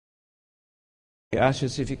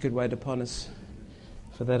Ushers, if you could wait upon us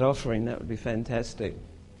for that offering, that would be fantastic.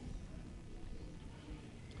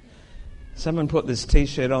 Someone put this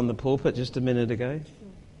T-shirt on the pulpit just a minute ago.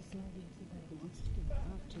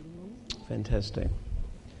 Fantastic.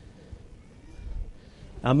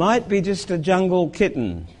 I might be just a jungle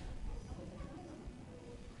kitten,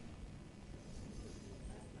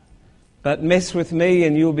 but mess with me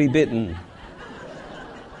and you'll be bitten.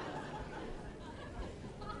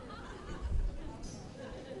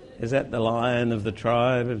 Is that the Lion of the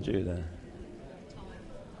tribe of Judah?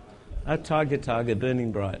 Oh, tiger,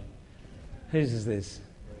 burning bright. Whose is this?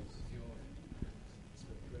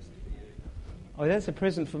 Oh, that's a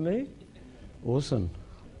present for me? Awesome.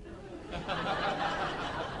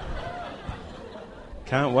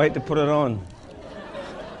 Can't wait to put it on.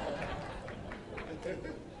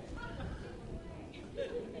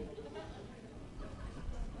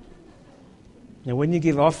 Now, when you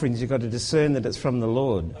give offerings, you've got to discern that it's from the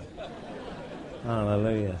Lord.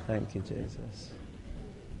 Hallelujah. Thank you, Jesus.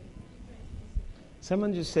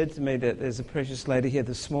 Someone just said to me that there's a precious lady here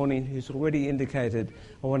this morning who's already indicated,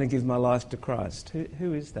 I want to give my life to Christ.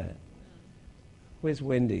 Who is that? Where's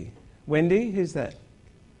Wendy? Wendy, who's that?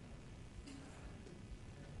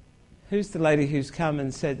 Who's the lady who's come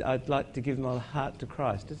and said, I'd like to give my heart to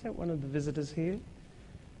Christ? Is that one of the visitors here?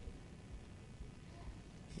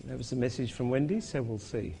 That was a message from Wendy, so we'll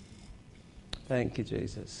see. Thank you,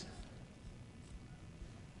 Jesus.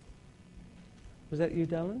 Was that you,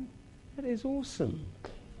 darling? That is awesome.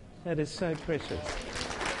 That is so precious.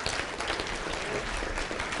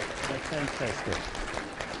 That's fantastic.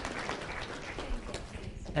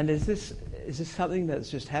 And is this something that's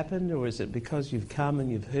just happened, or is it because you've come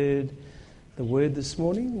and you've heard the word this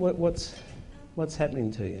morning? What's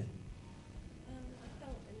happening to you?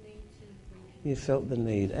 You felt the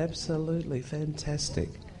need. Absolutely fantastic.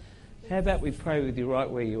 How about we pray with you right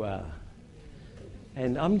where you are?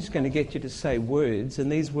 And I'm just going to get you to say words, and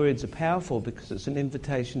these words are powerful because it's an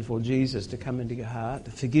invitation for Jesus to come into your heart,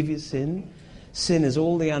 to forgive your sin. Sin is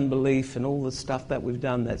all the unbelief and all the stuff that we've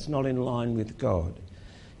done that's not in line with God.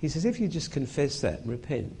 He says, if you just confess that,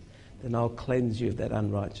 repent, then I'll cleanse you of that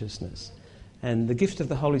unrighteousness. And the gift of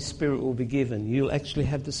the Holy Spirit will be given. You'll actually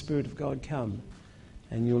have the Spirit of God come,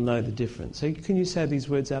 and you'll know the difference. So can you say these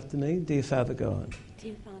words after me? Dear Father God,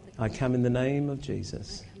 Dear Father God, I come in the name of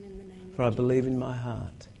Jesus. For I believe in my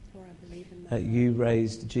heart that you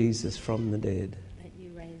raised Jesus from the dead.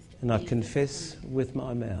 And I confess with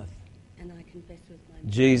my mouth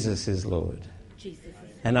Jesus is Lord.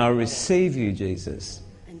 And I receive you, Jesus,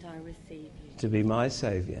 to be my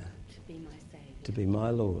Saviour, to be my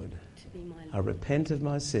Lord. I repent of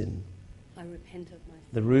my sin,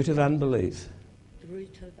 the root of unbelief,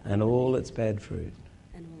 and all its bad fruit.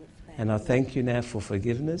 And I thank you now for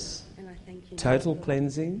forgiveness, total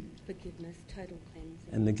cleansing,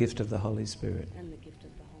 and the gift of the Holy Spirit.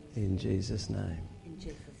 In Jesus' name.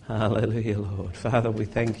 Hallelujah, Lord. Father, we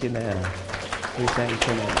thank you now. We thank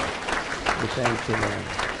you now. We thank you now.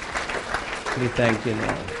 We thank you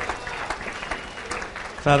now.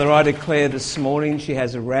 Father, I declare this morning she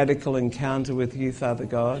has a radical encounter with you, Father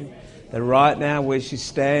God. That right now where she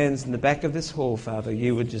stands in the back of this hall, Father,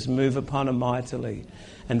 you would just move upon her mightily.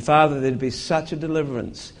 And Father, there'd be such a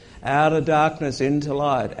deliverance out of darkness into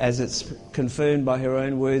light, as it's confirmed by her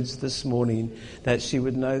own words this morning, that she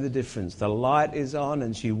would know the difference. The light is on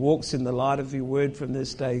and she walks in the light of your word from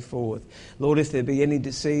this day forth. Lord, if there be any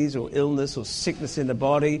disease or illness or sickness in the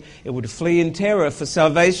body, it would flee in terror, for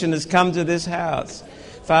salvation has come to this house.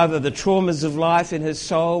 Father, the traumas of life in her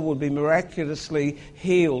soul would be miraculously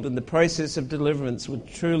healed, and the process of deliverance would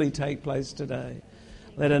truly take place today.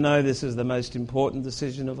 Let her know this is the most important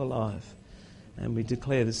decision of her life. And we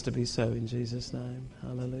declare this to be so in Jesus' name.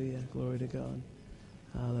 Hallelujah. Glory to God.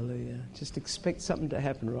 Hallelujah. Just expect something to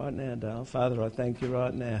happen right now, darling. Father, I thank you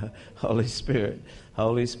right now. Holy Spirit,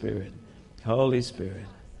 Holy Spirit, Holy Spirit,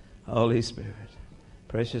 Holy Spirit,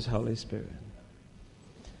 precious Holy Spirit.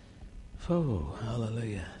 Oh,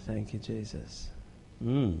 hallelujah. Thank you, Jesus.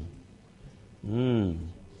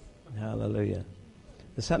 Hallelujah.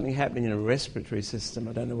 There's something happening in a respiratory system.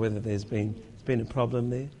 I don't know whether there's been a problem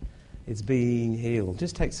there. It's being healed.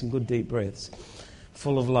 Just take some good deep breaths.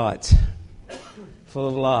 Full of light. Full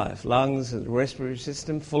of life. Lungs and respiratory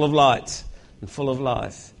system full of light and full of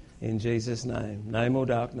life. In Jesus' name. No more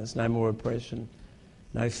darkness, no more oppression,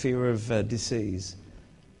 no fear of disease,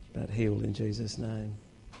 but healed in Jesus' name.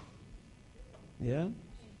 Yeah?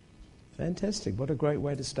 Fantastic. What a great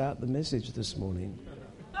way to start the message this morning.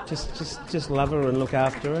 Just love her and look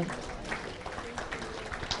after her.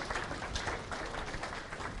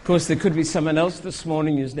 course, there could be someone else this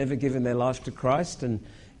morning who's never given their life to Christ, and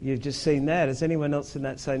you've just seen that. Is anyone else in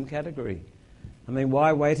that same category? I mean,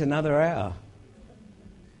 why wait another hour?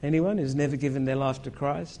 Anyone who's never given their life to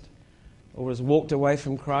Christ or has walked away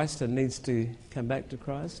from Christ and needs to come back to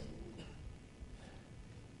Christ?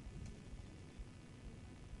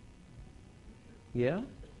 Yeah,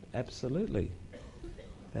 absolutely.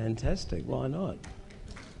 Fantastic. Why not?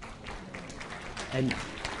 And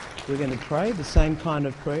we're going to pray the same kind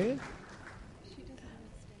of prayer.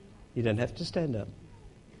 You don't have to stand up.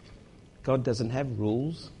 God doesn't have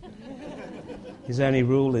rules. His only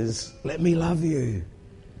rule is, let me love you.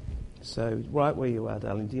 So, right where you are,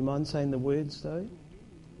 darling, do you mind saying the words, though?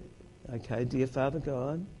 Okay, dear Father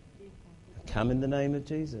God, I come in the name of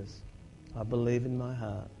Jesus. I believe in my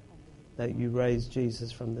heart that you raised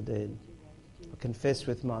Jesus from the dead. I confess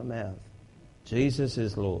with my mouth, Jesus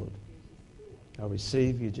is Lord. I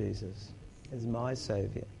receive you, Jesus, as my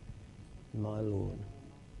Saviour, my Lord.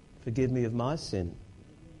 Forgive me of my sin,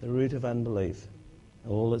 the root of unbelief,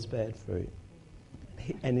 all its bad fruit.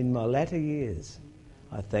 And in my latter years,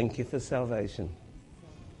 I thank you for salvation.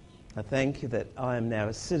 I thank you that I am now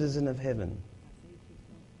a citizen of heaven,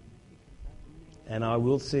 and I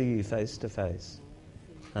will see you face to face.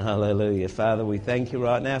 Hallelujah. Father, we thank you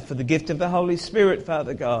right now for the gift of the Holy Spirit,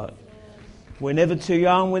 Father God. We're never too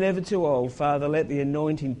young, we're never too old. Father, let the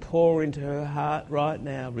anointing pour into her heart right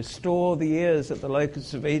now. Restore the years that the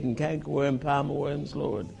locusts have eaten, cankerworm, palmer worms,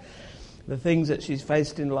 Lord. The things that she's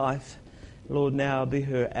faced in life, Lord, now be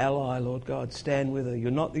her ally, Lord God. Stand with her.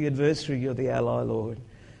 You're not the adversary, you're the ally, Lord.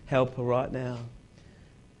 Help her right now.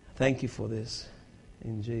 Thank you for this.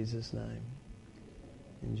 In Jesus' name.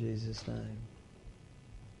 In Jesus' name.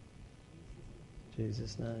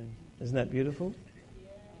 Jesus' name. Isn't that beautiful?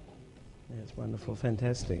 Yeah, it's wonderful.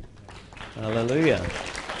 Fantastic. Hallelujah.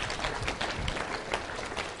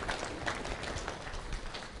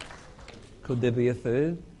 Could there be a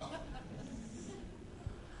third?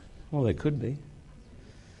 Well, there could be.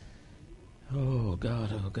 Oh,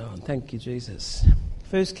 God, oh, God. Thank you, Jesus.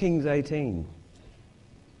 1 Kings 18.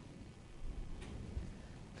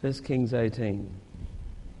 1 Kings 18.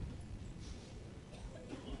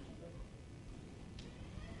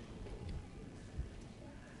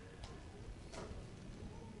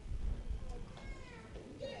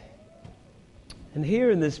 And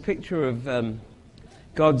here in this picture of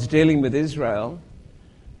God's dealing with Israel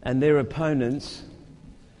and their opponents,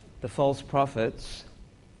 the false prophets,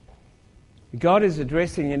 God is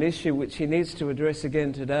addressing an issue which he needs to address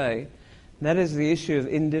again today, and that is the issue of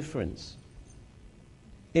indifference.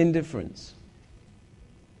 Indifference.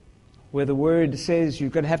 Where the word says you're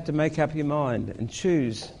going to have to make up your mind and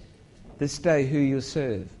choose this day who you'll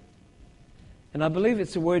serve. And I believe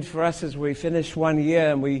it's a word for us as we finish one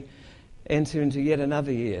year and we enter into yet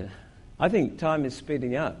another year. I think time is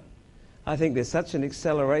speeding up. I think there's such an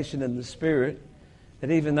acceleration in the Spirit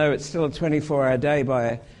that even though it's still a 24-hour day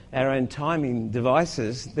by our own timing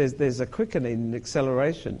devices, there's a quickening and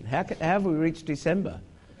acceleration. How have we reached December?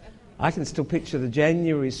 I can still picture the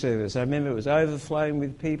January service. I remember it was overflowing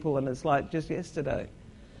with people, and it's like just yesterday.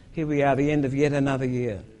 Here we are, the end of yet another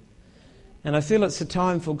year. And I feel it's a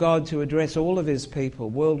time for God to address all of his people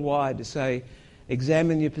worldwide to say,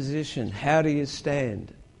 examine your position. How do you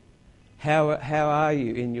stand? How are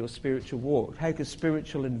you in your spiritual walk? Take a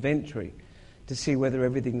spiritual inventory to see whether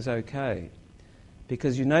everything's okay.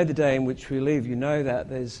 Because you know the day in which we live. You know that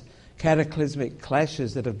there's cataclysmic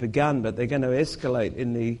clashes that have begun, but they're going to escalate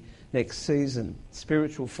in the next season.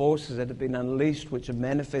 Spiritual forces that have been unleashed, which are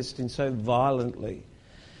manifesting so violently.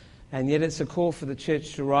 And yet it's a call for the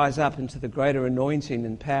church to rise up into the greater anointing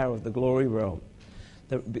and power of the glory realm.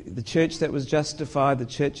 The church that was justified, the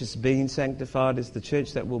church that's being sanctified, is the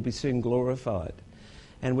church that will be soon glorified.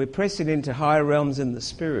 And we're pressing into higher realms in the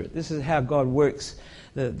Spirit. This is how God works,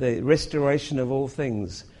 the restoration of all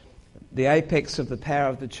things. The apex of the power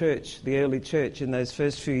of the church, the early church in those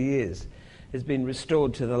first few years, has been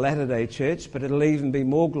restored to the latter-day church, but it'll even be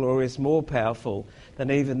more glorious, more powerful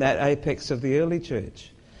than even that apex of the early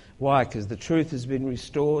church. Why? Because the truth has been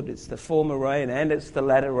restored. It's the former rain and it's the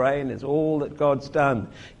latter rain. It's all that God's done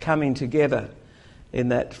coming together in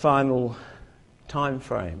that final time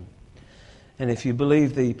frame. And if you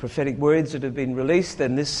believe the prophetic words that have been released,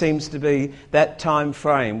 then this seems to be that time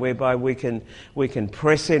frame whereby we can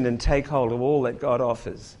press in and take hold of all that God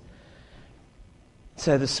offers.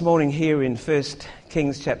 So this morning here in 1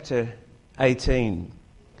 Kings chapter 18,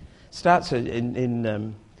 starts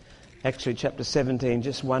in Actually, chapter 17,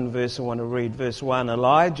 just one verse I want to read. Verse 1,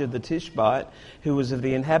 Elijah the Tishbite, who was of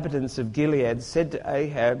the inhabitants of Gilead, said to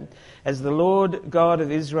Ahab, "As the Lord God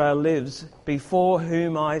of Israel lives, before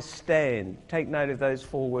whom I stand." Take note of those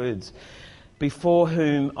 4 words. "Before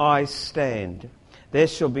whom I stand, there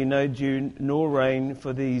shall be no dew nor rain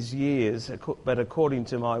for these years, but according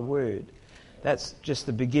to my word." That's just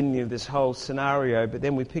the beginning of this whole scenario. But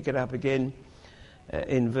then we pick it up again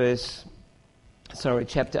in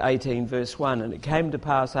chapter 18, verse 1. "And it came to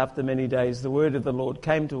pass after many days, the word of the Lord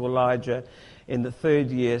came to Elijah in the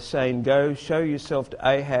 3rd year, saying, Go, show yourself to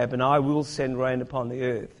Ahab, and I will send rain upon the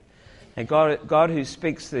earth." And God who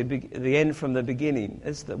speaks the end from the beginning.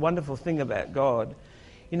 It's the wonderful thing about God.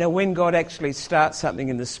 You know, when God actually starts something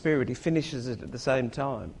in the Spirit, He finishes it at the same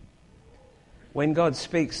time. When God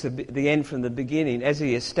speaks the end from the beginning, as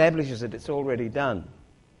He establishes it, it's already done.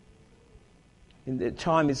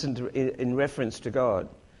 Time isn't in reference to God.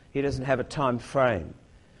 He doesn't have a time frame.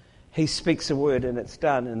 He speaks a word and it's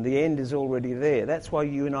done, and the end is already there. That's why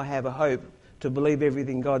you and I have a hope to believe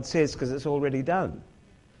everything God says, because it's already done.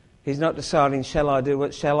 He's not deciding, shall I do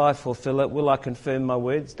it, shall I fulfill it, will I confirm my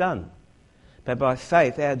words? Done. But by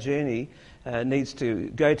faith, our journey needs to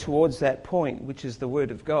go towards that point, which is the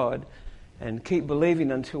Word of God, and keep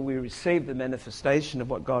believing until we receive the manifestation of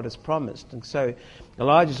what God has promised. And so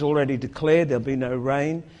Elijah's already declared there'll be no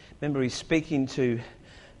rain. Remember, he's speaking to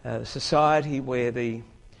society where the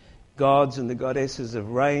gods and the goddesses of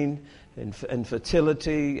rain and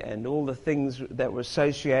fertility and all the things that were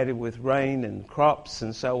associated with rain and crops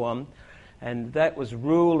and so on. And that was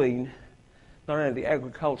ruling not only the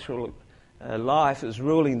agricultural life, it was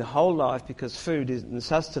ruling the whole life, because food and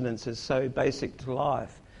sustenance is so basic to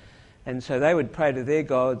life. And so they would pray to their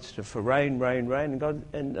gods for rain, rain, rain.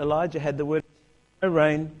 And Elijah had the word, no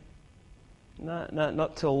rain. No,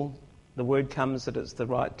 not till the word comes that it's the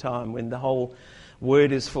right time. When the whole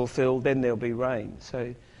word is fulfilled, then there'll be rain.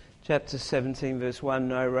 So chapter 17, verse 1,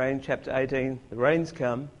 no rain. Chapter 18, the rains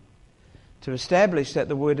come, to establish that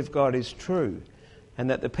the word of God is true and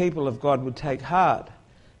that the people of God would take heart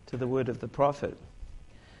to the word of the prophet.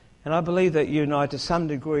 And I believe that you and I, to some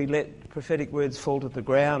degree, let prophetic words fall to the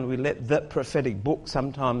ground. We let the prophetic book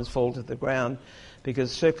sometimes fall to the ground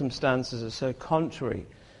because circumstances are so contrary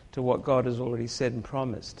to what God has already said and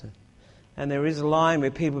promised. And there is a line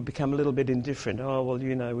where people become a little bit indifferent. Oh, well,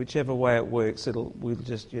 whichever way it works, we'll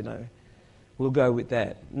go with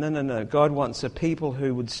that. No. God wants a people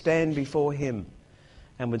who would stand before Him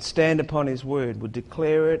and would stand upon His word, would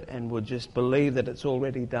declare it, and would just believe that it's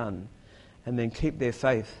already done, and then keep their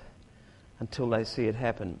faith until they see it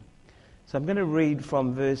happen. So I'm going to read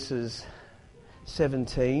from verses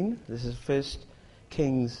 17. This is 1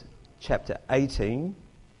 Kings chapter 18,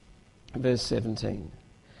 verse 17.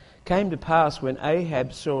 Came to pass when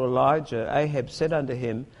Ahab saw Elijah, Ahab said unto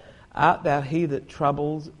him, Art thou he that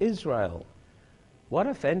troubles Israel? What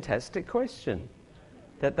a fantastic question.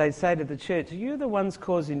 That they say to the church, are you the ones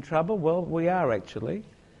causing trouble? Well, we are actually.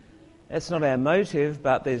 That's not our motive,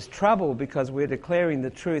 but there's trouble because we're declaring the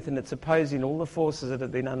truth and it's opposing all the forces that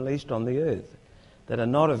have been unleashed on the earth that are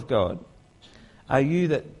not of God. Are you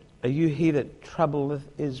he that troubleth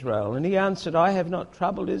Israel? And he answered, I have not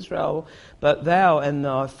troubled Israel, but thou and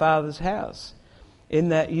thy father's house, in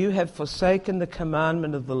that you have forsaken the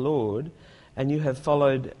commandment of the Lord, and you have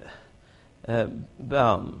followed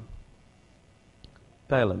Balaam.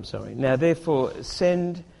 Now therefore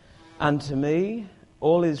send unto me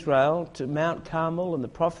all Israel to Mount Carmel, and the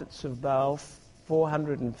prophets of Baal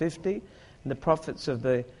 450, and the prophets of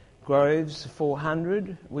the groves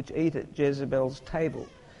 400, which eat at Jezebel's table.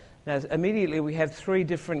 Now immediately we have three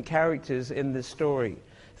different characters in this story.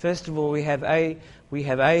 First of all, we have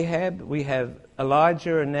Ahab, we have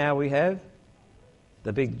Elijah, and now we have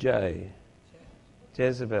the big J,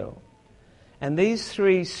 Jezebel. And these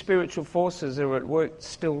three spiritual forces are at work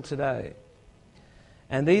still today.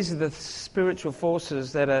 And these are the spiritual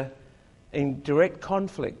forces that are in direct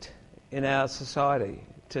conflict in our society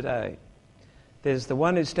today. There's the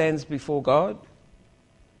one who stands before God.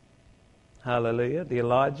 Hallelujah. The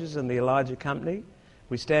Elijahs and the Elijah company.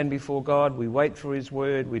 We stand before God, we wait for His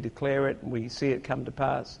word, we declare it, and we see it come to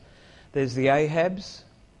pass. There's the Ahabs.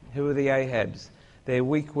 Who are the Ahabs? They're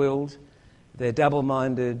weak-willed, they're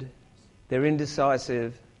double-minded, they're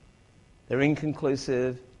indecisive, they're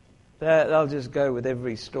inconclusive. They'll just go with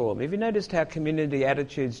every storm. Have you noticed how community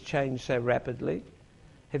attitudes change so rapidly?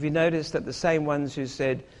 Have you noticed that the same ones who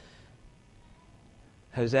said,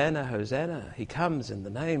 Hosanna, Hosanna, He comes in the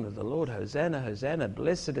name of the Lord, Hosanna, Hosanna,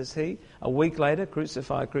 blessed is He, a week later,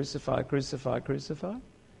 crucify, crucify, crucify, crucify?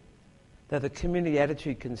 That the community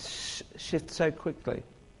attitude can shift so quickly.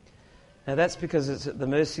 Now that's because it's at the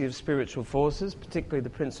mercy of spiritual forces, particularly the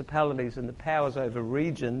principalities and the powers over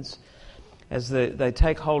regions, as they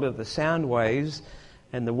take hold of the sound waves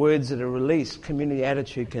and the words that are released. Community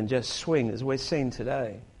attitude can just swing, as we're seeing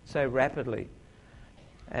today, so rapidly.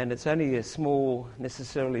 And it's only a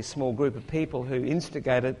necessarily small group of people who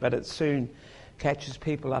instigate it, but it soon catches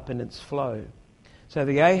people up in its flow. So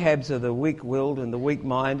the Ahabs are the weak-willed and the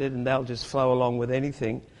weak-minded, and they'll just flow along with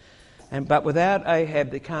anything. But without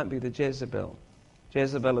Ahab, there can't be the Jezebel.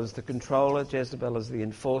 Jezebel is the controller. Jezebel is the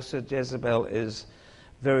enforcer. Jezebel is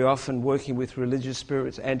very often working with religious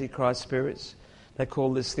spirits, Antichrist spirits. They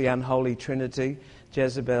call this the unholy trinity: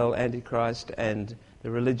 Jezebel, Antichrist, and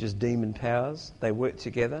the religious demon powers. They work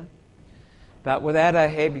together. But without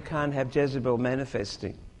Ahab, you can't have Jezebel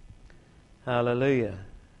manifesting. Hallelujah.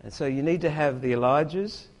 And so you need to have the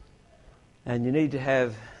Elijahs, and you need to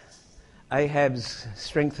have Ahab's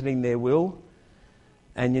strengthening their will,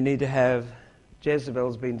 and you need to have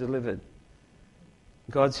Jezebel's being delivered.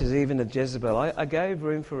 God says, even of Jezebel, I gave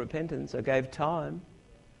room for repentance, I gave time.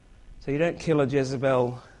 So you don't kill a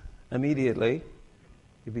Jezebel immediately.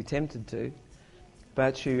 You'd be tempted to.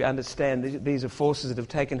 But you understand these are forces that have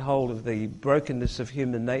taken hold of the brokenness of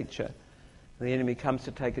human nature. The enemy comes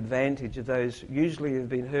to take advantage of those usually who've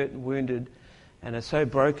been hurt and wounded and are so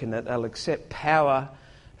broken that they'll accept power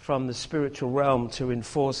from the spiritual realm to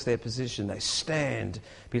enforce their position. They stand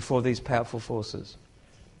before these powerful forces.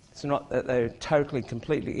 It's not that they're totally,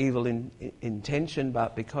 completely evil in intention,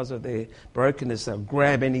 but because of their brokenness, they'll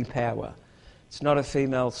grab any power. It's not a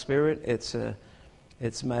female spirit.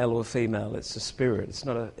 It's male or female. It's a spirit. It's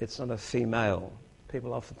not a female.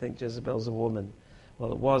 People often think Jezebel's a woman.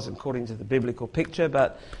 Well, it was according to the biblical picture,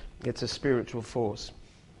 but it's a spiritual force.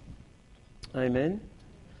 Amen?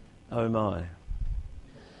 Oh my.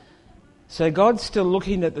 So God's still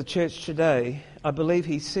looking at the church today. I believe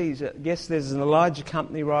he sees it. Yes, there's an Elijah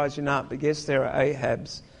company rising up, but yes, there are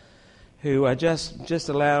Ahabs who are just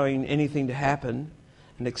allowing anything to happen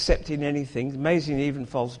and accepting anything. Amazing, even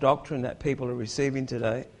false doctrine that people are receiving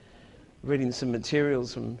today. Reading some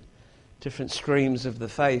materials from different streams of the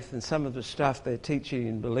faith, and some of the stuff they're teaching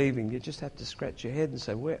and believing, you just have to scratch your head and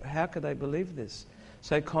say, how could they believe this?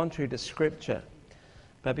 So contrary to Scripture.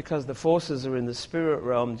 But because the forces are in the spirit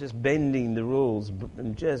realm, just bending the rules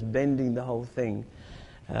and just bending the whole thing,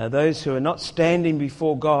 those who are not standing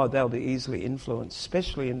before God, they'll be easily influenced,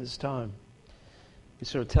 especially in this time. We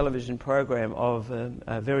saw a television program of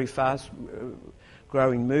a very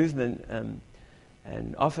fast-growing movement,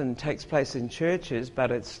 and often takes place in churches,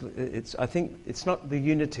 but I think it's not the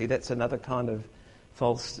unity. That's another kind of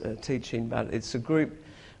false teaching, but it's a group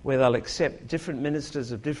where they'll accept different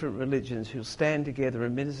ministers of different religions who'll stand together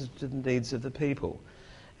and minister to the needs of the people.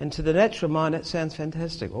 And to the natural mind, that sounds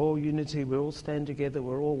fantastic. All unity, we all stand together,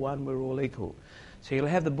 we're all one, we're all equal. So you'll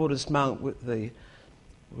have the Buddhist monk with the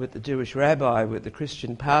Jewish rabbi, with the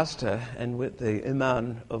Christian pastor, and with the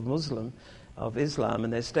imam of Islam,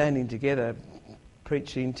 and they're standing together,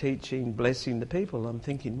 preaching, teaching, blessing the people. I'm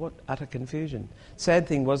thinking, what utter confusion. Sad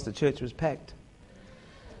thing was the church was packed.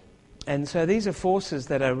 And so these are forces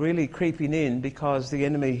that are really creeping in because the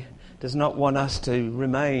enemy does not want us to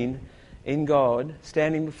remain in God,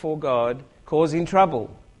 standing before God, causing trouble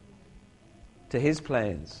to his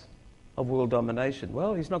plans of world domination.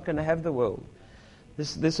 Well, he's not going to have the world.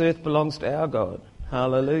 This earth belongs to our God.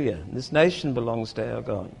 Hallelujah. This nation belongs to our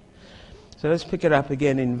God. So let's pick it up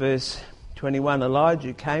again in verse 21.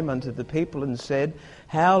 Elijah came unto the people and said,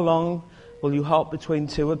 how long will you halt between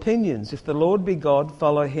two opinions? If the Lord be God,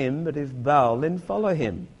 follow him, but if Baal, then follow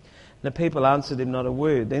him. And the people answered him not a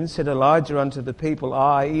word. Then said Elijah unto the people,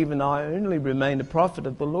 even I only remain a prophet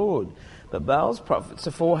of the Lord, but Baal's prophets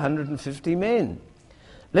are 450 men.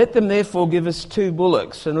 Let them therefore give us 2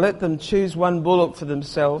 bullocks, and let them choose 1 bullock for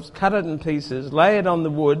themselves, cut it in pieces, lay it on the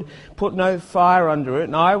wood, put no fire under it,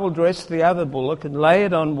 and I will dress the other bullock and lay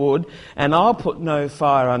it on wood, and I'll put no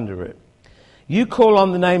fire under it. You call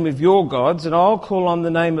on the name of your gods, and I'll call on the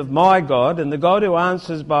name of my God, and the God who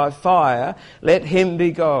answers by fire, let him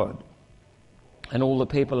be God. And all the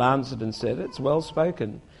people answered and said, it's well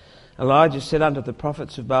spoken. Elijah said unto the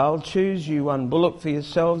prophets of Baal, choose you 1 bullock for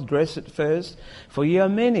yourselves, dress it first, for ye are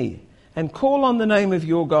many, and call on the name of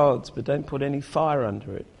your gods, but don't put any fire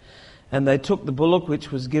under it. And they took the bullock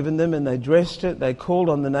which was given them, and they dressed it. They called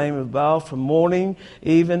on the name of Baal from morning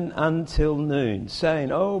even until noon,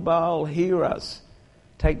 saying, O Baal, hear us.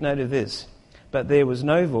 Take note of this. But there was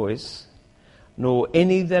no voice, nor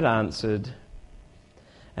any that answered.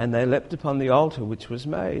 And they leapt upon the altar which was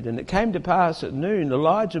made. And it came to pass at noon,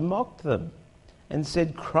 Elijah mocked them, and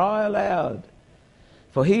said, cry aloud.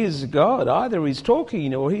 For he is God. Either he's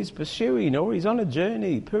talking, or he's pursuing, or he's on a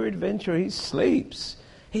journey. Peradventure he sleeps.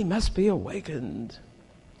 He must be awakened.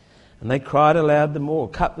 And they cried aloud the more,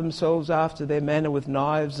 cut themselves after their manner with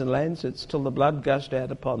knives and lancets, till the blood gushed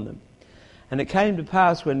out upon them. And it came to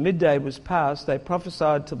pass, when midday was past, they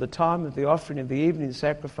prophesied till the time of the offering of the evening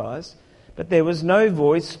sacrifice. But there was no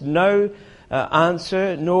voice, no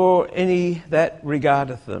answer, nor any that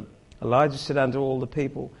regardeth them. Elijah said unto all the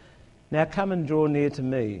people, now come and draw near to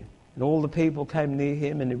me. And all the people came near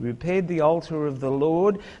him, and he repaired the altar of the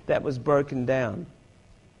Lord that was broken down.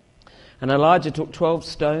 And Elijah took 12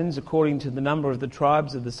 stones, according to the number of the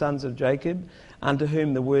tribes of the sons of Jacob, unto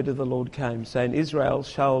whom the word of the Lord came, saying, Israel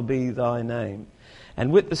shall be thy name.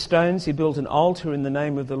 And with the stones he built an altar in the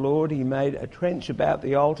name of the Lord. He made a trench about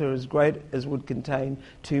the altar as great as would contain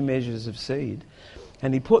 2 measures of seed.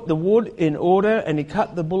 And he put the wood in order, and he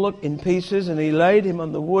cut the bullock in pieces, and he laid him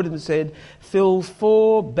on the wood and said, fill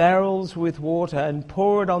 4 barrels with water, and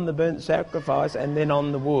pour it on the burnt sacrifice, and then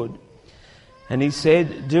on the wood. And he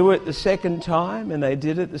said, do it the second time, and they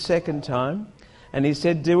did it the second time. And he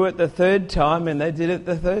said, do it the third time, and they did it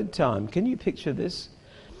the third time. Can you picture this?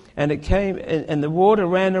 And it came, and the water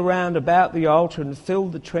ran around about the altar and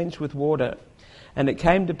filled the trench with water. And it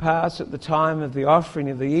came to pass at the time of the offering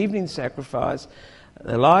of the evening sacrifice,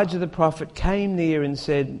 Elijah the prophet came near and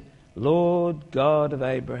said, Lord God of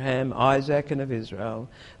Abraham, Isaac, and of Israel,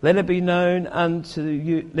 let it be known unto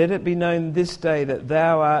you, let it be known this day that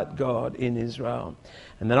thou art God in Israel,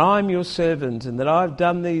 and that I am your servant, and that I have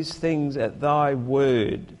done these things at thy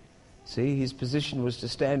word. See, his position was to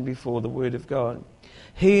stand before the word of God.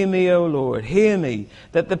 Hear me, O Lord, hear me,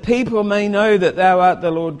 that the people may know that thou art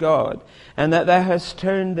the Lord God, and that thou hast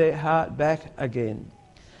turned their heart back again.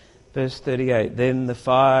 Verse 38, then the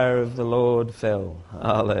fire of the Lord fell,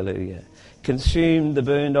 hallelujah, consumed the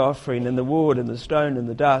burnt offering and the wood and the stone and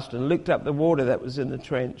the dust, and licked up the water that was in the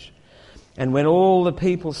trench. And when all the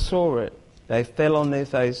people saw it, they fell on their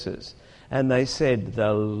faces, and they said,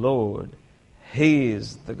 the Lord, he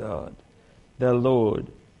is the God. The Lord,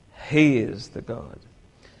 he is the God.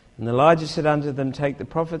 And Elijah said unto them, take the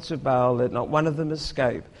prophets of Baal, let not one of them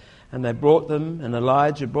escape. And they brought them, and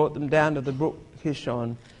Elijah brought them down to the brook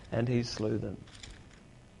Kishon, and he slew them.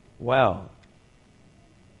 Wow.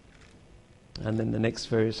 And then the next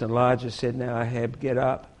verse, Elijah said, now Ahab, get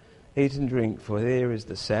up, eat and drink, for there is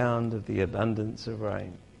the sound of the abundance of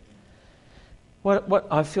rain. What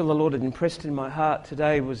I feel the Lord had impressed in my heart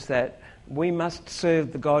today was that we must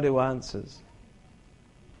serve the God who answers.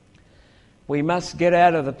 We must get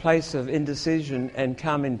out of the place of indecision and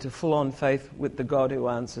come into full-on faith with the God who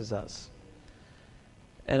answers us.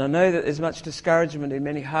 And I know that there's much discouragement in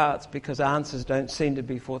many hearts because answers don't seem to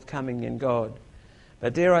be forthcoming in God.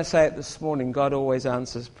 But dare I say it this morning, God always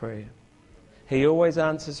answers prayer. He always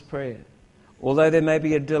answers prayer. Although there may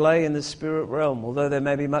be a delay in the spirit realm, although there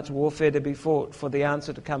may be much warfare to be fought for the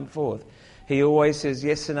answer to come forth, He always says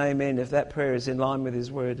yes and amen if that prayer is in line with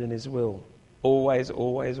His word and His will. Always,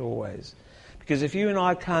 always, always. Because if you and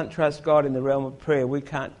I can't trust God in the realm of prayer, we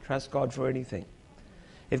can't trust God for anything.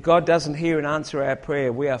 If God doesn't hear and answer our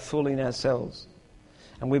prayer, we are fooling ourselves.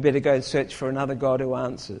 And we better go and search for another God who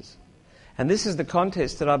answers. And this is the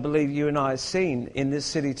contest that I believe you and I have seen in this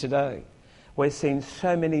city today. We're seeing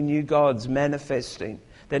so many new gods manifesting.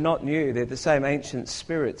 They're not new, they're the same ancient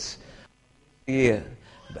spirits. Yeah.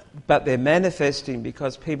 But they're manifesting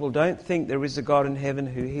because people don't think there is a God in heaven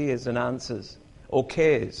who hears and answers or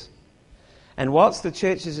cares. And whilst the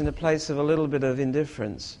church is in a place of a little bit of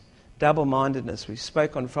indifference, double-mindedness. We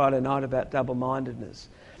spoke on Friday night about double-mindedness.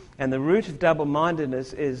 And the root of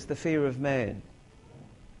double-mindedness is the fear of man.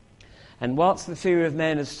 And whilst the fear of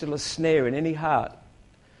man is still a snare in any heart,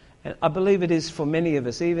 and I believe it is for many of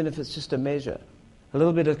us, even if it's just a measure, a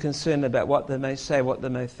little bit of concern about what they may say, what they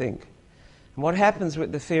may think. And what happens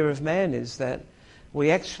with the fear of man is that we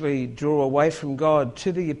actually draw away from God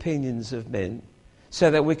to the opinions of men so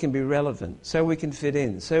that we can be relevant, so we can fit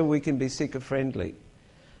in, so we can be seeker-friendly.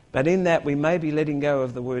 But in that, we may be letting go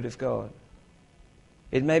of the Word of God.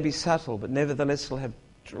 It may be subtle, but nevertheless will have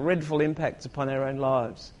dreadful impacts upon our own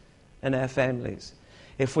lives and our families.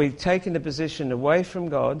 If we've taken a position away from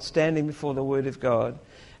God, standing before the Word of God,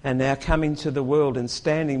 and now coming to the world and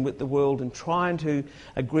standing with the world and trying to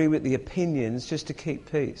agree with the opinions just to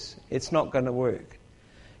keep peace, it's not going to work.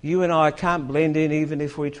 You and I can't blend in even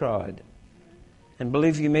if we tried. And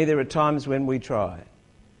believe you me, there are times when we try.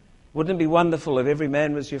 Wouldn't it be wonderful if every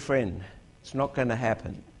man was your friend? It's not going to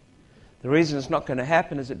happen. The reason it's not going to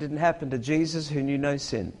happen is it didn't happen to Jesus, who knew no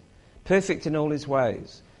sin, perfect in all His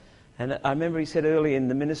ways. And I remember he said early in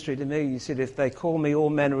the ministry to me, he said, if they call me all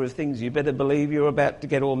manner of things, you better believe you're about to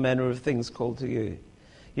get all manner of things called to you.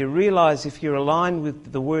 You realise if you're aligned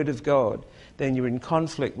with the Word of God, then you're in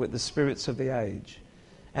conflict with the spirits of the age.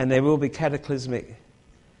 And there will be cataclysmic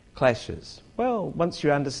clashes. Well, once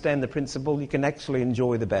you understand the principle, you can actually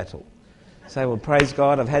enjoy the battle. Say, well, praise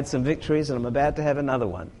God, I've had some victories and I'm about to have another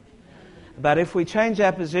one. But if we change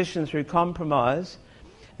our position through compromise,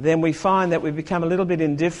 then we find that we become a little bit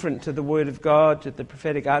indifferent to the Word of God, to the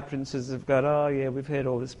prophetic utterances of God. Oh, yeah, we've heard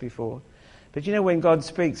all this before. But you know, when God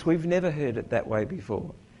speaks, we've never heard it that way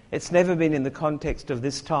before. It's never been in the context of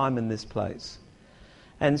this time and this place.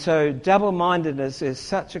 And so double-mindedness is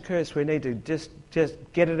such a curse. We need to just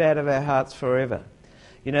get it out of our hearts forever.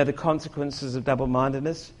 You know the consequences of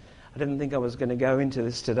double-mindedness? I didn't think I was going to go into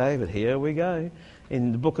this today, but here we go.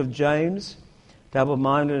 In the book of James,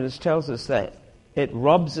 double-mindedness tells us that it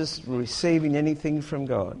robs us from receiving anything from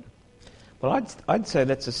God. Well, I'd say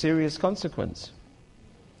that's a serious consequence.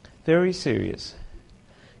 Very serious.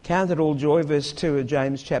 Count it all joy, verse 2 of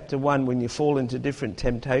James chapter 1, when you fall into different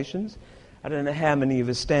temptations. I don't know how many of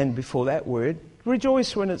us stand before that word.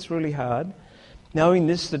 Rejoice when it's really hard. Knowing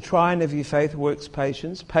this, the trying of your faith works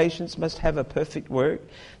patience. Patience must have a perfect work,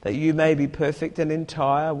 that you may be perfect and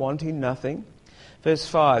entire, wanting nothing. Verse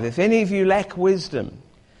 5, if any of you lack wisdom,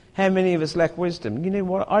 how many of us lack wisdom? You know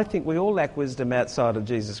what? I think we all lack wisdom outside of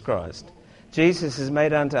Jesus Christ. Jesus has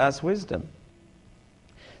made unto us wisdom.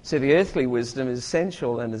 So the earthly wisdom is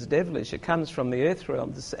sensual and is devilish. It comes from the earth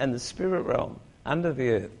realm and the spirit realm, under the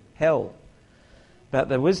earth, hell. But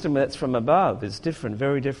the wisdom that's from above is different,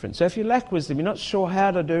 very different. So if you lack wisdom, you're not sure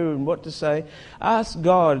how to do and what to say, ask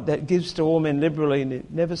God that gives to all men liberally, and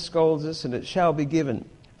it never scolds us, and it shall be given.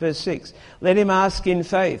 Verse 6, let him ask in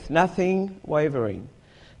faith, nothing wavering.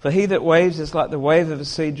 For he that waves is like the wave of a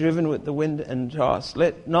sea driven with the wind and tossed.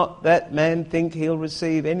 Let not that man think he'll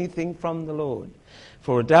receive anything from the Lord.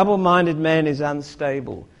 For a double-minded man is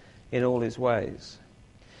unstable in all his ways.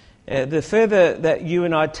 The further that you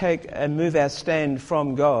and I take and move our stand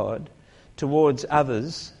from God towards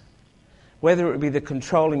others, whether it be the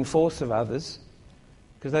controlling force of others,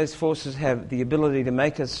 because those forces have the ability to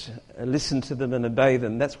make us listen to them and obey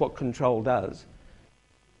them. That's what control does.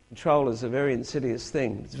 Control is a very insidious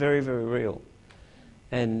thing. It's very, very real.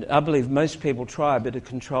 And I believe most people try a bit of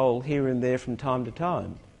control here and there from time to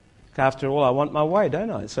time. After all, I want my way,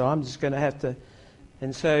 don't I? So I'm just going to have to...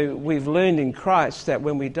 And so we've learned in Christ that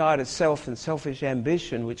when we die to self and selfish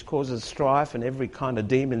ambition, which causes strife, and every kind of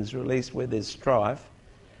demon's released where there's strife.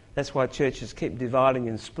 That's why churches keep dividing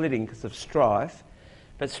and splitting, because of strife.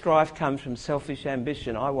 But strife comes from selfish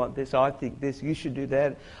ambition. I want this, I think this, you should do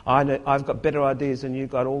that. I've got better ideas than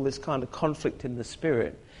you've got, all this kind of conflict in the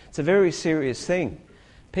spirit. It's a very serious thing.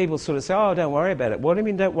 People sort of say, oh, don't worry about it. What do you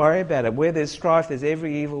mean don't worry about it? Where there's strife, there's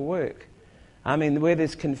every evil work. I mean, where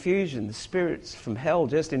there's confusion, the spirits from hell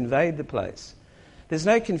just invade the place. There's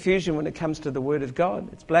no confusion when it comes to the Word of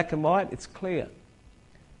God. It's black and white, it's clear.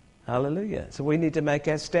 Hallelujah. So we need to make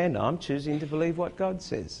our stand. I'm choosing to believe what God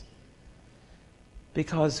says.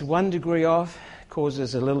 Because 1 degree off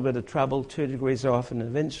causes a little bit of trouble, 2 degrees off, and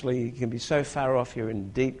eventually you can be so far off you're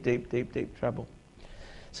in deep, deep, deep, deep trouble.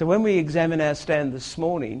 So when we examine our stand this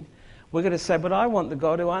morning, we're going to say, but I want the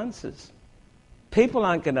God who answers. People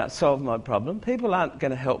aren't going to solve my problem. People aren't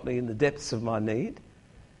going to help me in the depths of my need.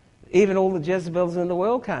 Even all the Jezebels in the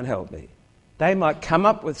world can't help me. They might come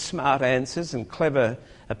up with smart answers and clever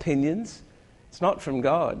opinions. It's not from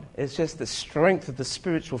God. It's just the strength of the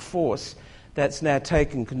spiritual force that's now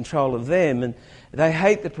taken control of them. And they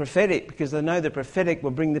hate the prophetic because they know the prophetic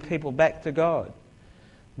will bring the people back to God.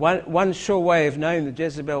 One sure way of knowing the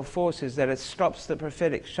Jezebel force is that it stops the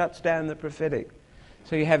prophetic, shuts down the prophetic.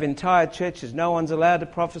 So you have entire churches, no one's allowed to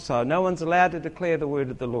prophesy, no one's allowed to declare the word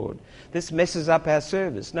of the Lord. This messes up our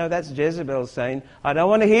service. No, that's Jezebel saying, I don't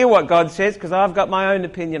want to hear what God says because I've got my own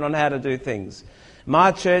opinion on how to do things.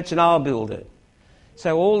 My church and I'll build it.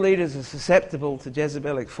 So all leaders are susceptible to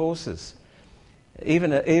Jezebelic forces.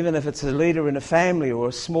 Even if it's a leader in a family or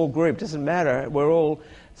a small group, doesn't matter. We're all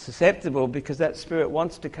susceptible because that spirit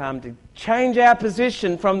wants to come to change our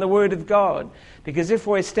position from the Word of God. Because if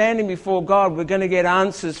we're standing before God, we're going to get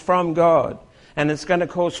answers from God. And it's going to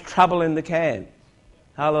cause trouble in the camp.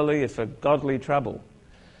 Hallelujah, for godly trouble.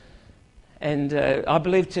 And I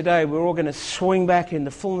believe today we're all going to swing back in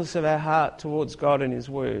the fullness of our heart towards God and His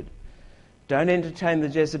Word. Don't entertain the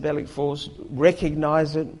Jezebelic force.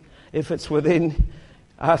 Recognize it. If it's within,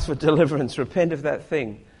 ask for deliverance. Repent of that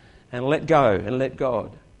thing. And let go and let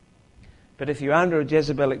God. But if you're under a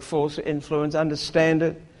Jezebelic force or influence, understand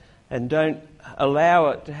it and don't allow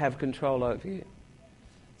it to have control over you.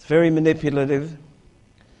 It's very manipulative,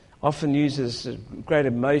 often uses great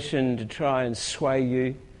emotion to try and sway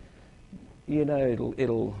you. You know,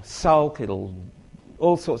 it'll sulk, it'll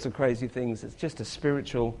all sorts of crazy things. It's just a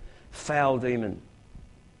spiritual foul demon.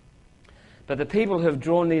 But the people who have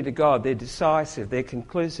drawn near to God, they're decisive, they're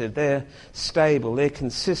conclusive, they're stable, they're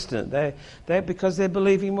consistent. They're because they're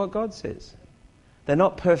believing what God says. They're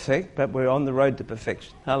not perfect, but we're on the road to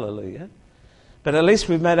perfection. Hallelujah. But at least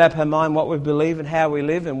we've made up our mind what we believe and how we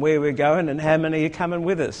live and where we're going and how many are coming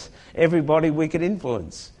with us. Everybody we could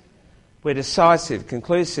influence. We're decisive,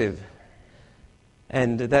 conclusive.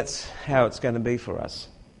 And that's how it's going to be for us.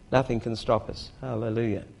 Nothing can stop us.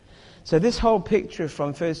 Hallelujah. So this whole picture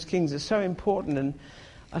from 1 Kings is so important, and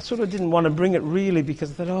I sort of didn't want to bring it really because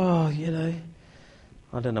I thought,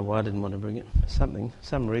 I don't know why I didn't want to bring it.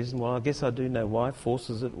 Some reason. Well, I guess I do know why.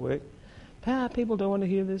 Forces at work. People don't want to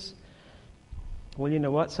hear this. Well, you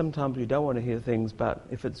know what? Sometimes we don't want to hear things, but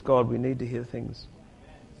if it's God, we need to hear things.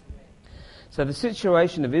 So the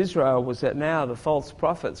situation of Israel was that now the false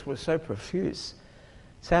prophets were so profuse.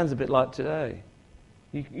 Sounds a bit like today.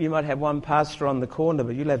 You might have one pastor on the corner,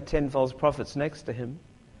 but you'll have 10 false prophets next to him.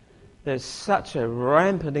 There's such a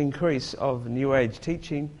rampant increase of New Age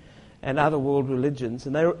teaching and other world religions,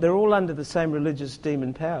 and they're all under the same religious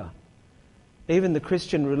demon power. Even the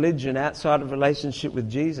Christian religion outside of relationship with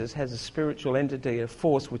Jesus has a spiritual entity, a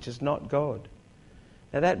force which is not God.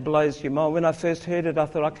 Now that blows your mind. When I first heard it, I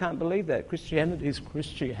thought, I can't believe that. Christianity is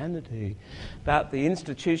Christianity. But the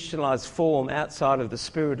institutionalized form outside of the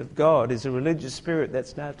Spirit of God is a religious spirit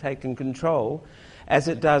that's now taken control, as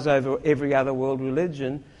it does over every other world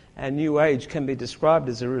religion. And New Age can be described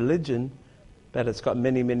as a religion, but it's got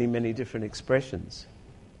many, many, many different expressions.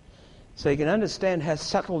 So you can understand how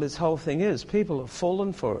subtle this whole thing is. People have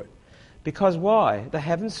fallen for it. Because why? They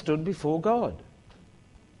haven't stood before God.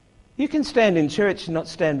 You can stand in church and not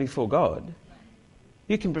stand before God.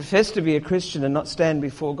 You can profess to be a Christian and not stand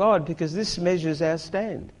before God, because this measures our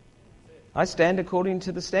stand. I stand according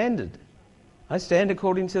to the standard. I stand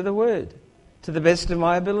according to the word. To the best of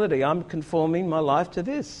my ability, I'm conforming my life to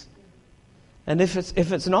this. And if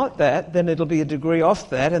it's not that, then it'll be a degree off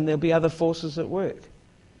that, and there'll be other forces at work.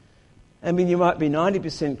 I mean, you might be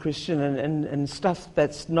 90% Christian and stuff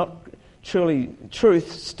that's not truly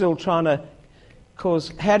truth still trying to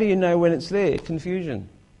cause, how do you know when it's there? Confusion.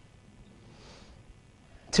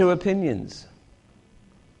 Two opinions.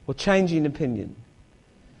 Or changing opinion.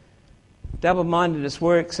 Double-mindedness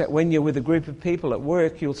works that when you're with a group of people at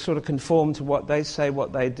work, you'll sort of conform to what they say,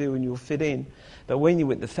 what they do, and you'll fit in. But when you're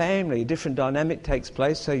with the family, a different dynamic takes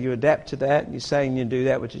place, so you adapt to that, and you say and you do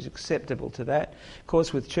that which is acceptable to that. Of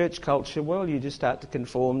course, with church culture, well, you just start to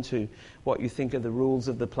conform to what you think are the rules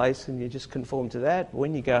of the place, and you just conform to that.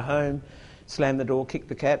 When you go home, slam the door, kick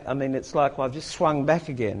the cat, I mean, it's like, well, I've just swung back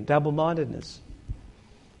again. Double-mindedness.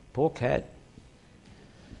 Poor cat.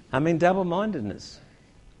 I mean, double-mindedness.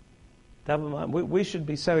 We should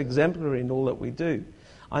be so exemplary in all that we do.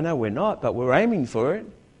 I know we're not, but we're aiming for it.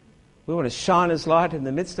 We want to shine as light in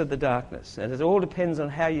the midst of the darkness. And it all depends on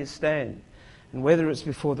how you stand and whether it's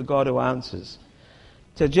before the God who answers.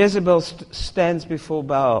 So Jezebel stands before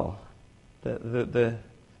Baal, the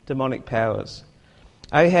demonic powers.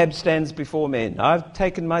 Ahab stands before men. I've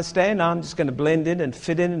taken my stand. I'm just going to blend in and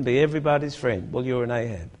fit in and be everybody's friend. Well, you're an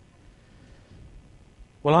Ahab.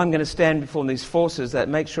 Well, I'm going to stand before these forces that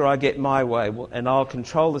make sure I get my way, and I'll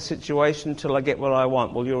control the situation until I get what I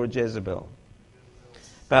want. Well, you're a Jezebel.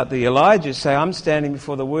 But the Elijahs say, I'm standing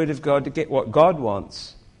before the Word of God to get what God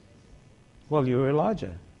wants. Well, you're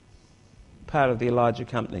Elijah, part of the Elijah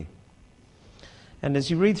company. And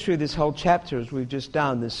as you read through this whole chapter, as we've just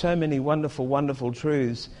done, there's so many wonderful, wonderful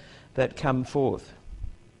truths that come forth.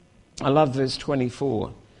 I love verse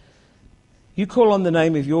 24. You call on the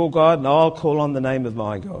name of your God, and I'll call on the name of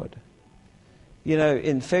my God. You know,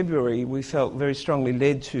 in February, we felt very strongly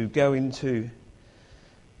led to go into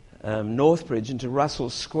Northbridge, into Russell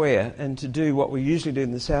Square, and to do what we usually do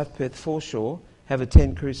in the South Perth foreshore, have a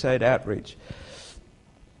tent crusade outreach.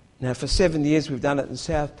 Now, for 7 years we've done it in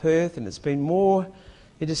South Perth, and it's been more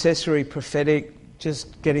intercessory, prophetic,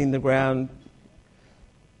 just getting the ground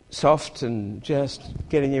soft and just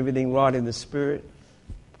getting everything right in the Spirit,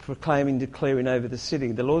 proclaiming, declaring over the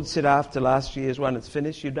city. The Lord said after last year's one, it's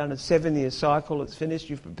finished. You've done a 7-year cycle, it's finished.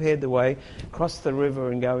 You've prepared the way, cross the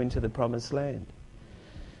river and go into the promised land.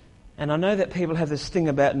 And I know that people have this thing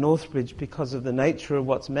about Northbridge because of the nature of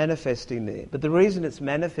what's manifesting there. But the reason it's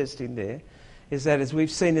manifesting there is that, as we've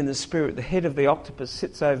seen in the Spirit, the head of the octopus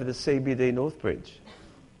sits over the CBD Northbridge.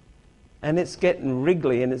 And it's getting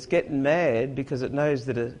wriggly and it's getting mad because it knows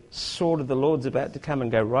that a sword of the Lord's about to come and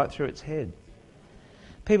go right through its head.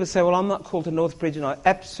 People say, well, I'm not called to Northbridge, and I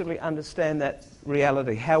absolutely understand that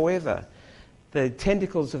reality. However, the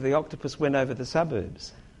tentacles of the octopus went over the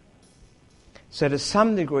suburbs. So to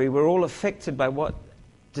some degree, we're all affected by what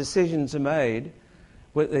decisions are made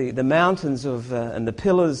with the mountains and the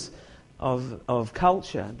pillars of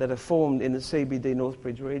culture that are formed in the CBD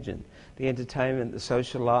Northbridge region. The entertainment, the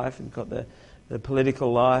social life, and you've got the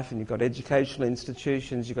political life, and you've got educational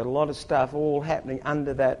institutions, you've got a lot of stuff all happening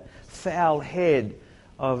under that foul head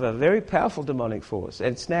of a very powerful demonic force. And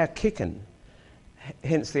it's now kicking,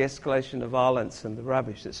 hence the escalation of violence and the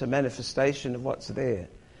rubbish. It's a manifestation of what's there.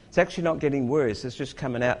 It's actually not getting worse, it's just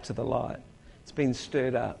coming out to the light. It's been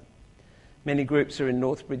stirred up. Many groups are in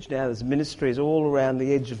Northbridge now. There's ministries all around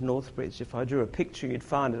the edge of Northbridge. If I drew a picture, you'd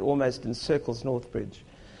find it almost encircles Northbridge.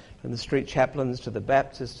 From the street chaplains to the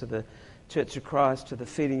Baptists to the Church of Christ to the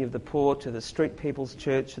feeding of the poor to the Street People's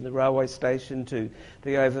Church and the railway station to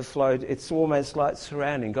the overflow. It's almost like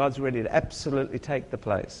surrounding. God's ready to absolutely take the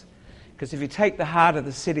place. Because if you take the heart of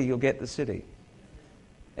the city, you'll get the city.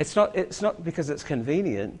 It's not because it's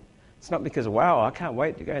convenient. It's not because, wow, I can't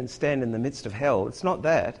wait to go and stand in the midst of hell. It's not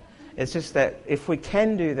that. It's just that if we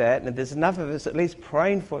can do that, and if there's enough of us at least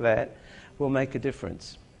praying for that, we'll make a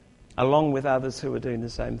difference, along with others who are doing the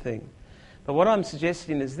same thing. But what I'm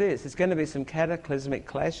suggesting is this. There's going to be some cataclysmic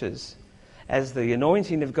clashes as the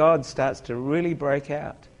anointing of God starts to really break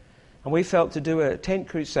out. And we felt to do a tent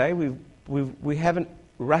crusade. We haven't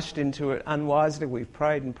rushed into it unwisely. We've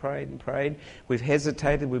prayed and prayed and prayed. We've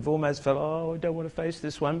hesitated. We've almost felt, I don't want to face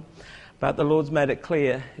this one. But the Lord's made it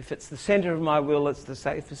clear, if it's the centre of my will, it's the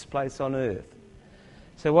safest place on earth.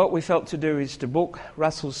 So what we felt to do is to book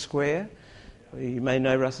Russell Square. You may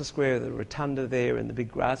know Russell Square, the rotunda there and the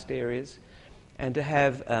big grassed areas. And to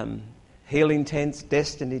have healing tents,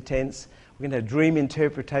 destiny tents. We're going to have dream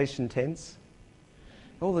interpretation tents.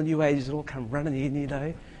 All the new ages all come running in, you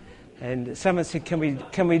know. And someone said, can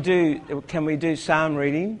we do psalm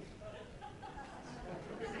reading?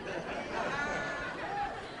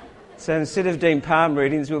 So instead of doing palm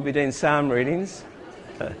readings, we'll be doing psalm readings.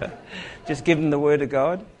 Just give them the word of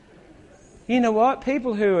God. You know what?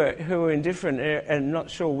 People who are indifferent and not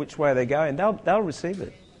sure which way they're going, they'll receive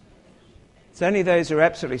it. It's only those who are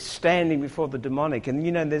absolutely standing before the demonic. And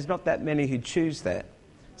you know, there's not that many who choose that.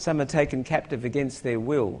 Some are taken captive against their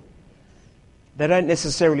will. They don't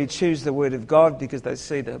necessarily choose the word of God because they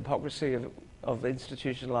see the hypocrisy of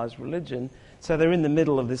institutionalised religion. So they're in the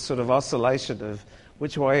middle of this sort of oscillation of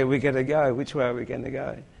which way are we going to go? Which way are we going to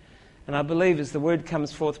go? And I believe as the word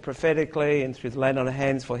comes forth prophetically and through the laying on of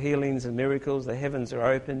hands for healings and miracles, the heavens are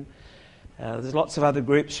open. There's lots of other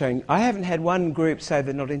groups showing. I haven't had one group say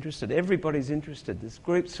they're not interested. Everybody's interested. There's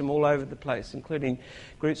groups from all over the place, including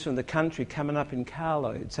groups from the country coming up in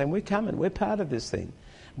carloads saying, we're coming, we're part of this thing.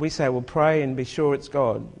 We say, well, pray and be sure it's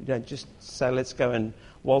God. You don't just say, let's go and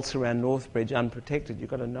waltz around Northbridge unprotected. You've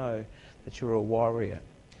got to know that you're a warrior.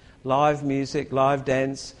 Live music, live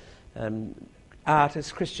dance,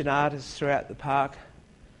 artists, Christian artists throughout the park.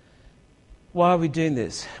 Why are we doing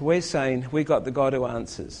this? We're saying we got the God who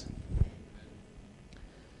answers.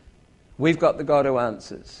 We've got the God who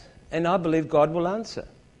answers. And I believe God will answer.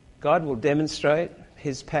 God will demonstrate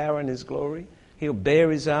his power and his glory. He'll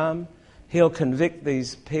bear his arm. He'll convict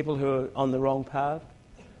these people who are on the wrong path.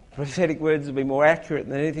 Prophetic words will be more accurate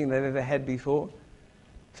than anything they've ever had before.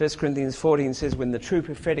 1 Corinthians 14 says, when the true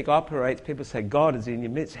prophetic operates, people say, God is in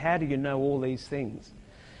your midst. How do you know all these things?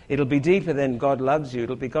 It'll be deeper than God loves you.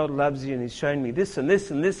 It'll be God loves you and he's shown me this and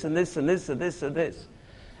this and this and this and this and this and this.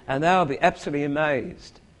 And they'll be absolutely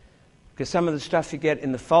amazed. Because some of the stuff you get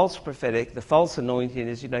in the false prophetic, the false anointing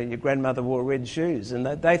is, you know, your grandmother wore red shoes. And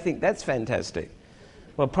they think that's fantastic.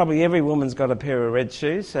 Well, probably every woman's got a pair of red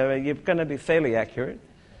shoes, so you're going to be fairly accurate.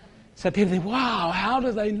 So people think, wow, how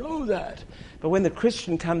do they know that? But when the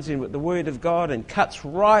Christian comes in with the Word of God and cuts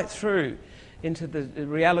right through into the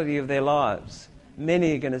reality of their lives,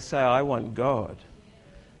 many are going to say, I want God,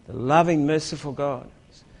 the loving, merciful God.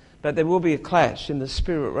 But there will be a clash in the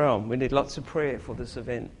spirit realm. We need lots of prayer for this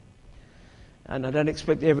event. And I don't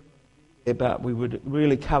expect everyone to be there, but we would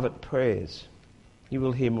really covet prayers. You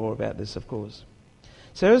will hear more about this, of course.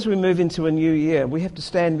 So as we move into a new year, we have to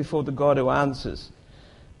stand before the God who answers.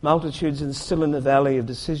 Multitudes are still in the valley of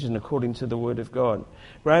decision according to the word of God.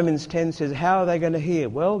 Romans 10 says, how are they going to hear?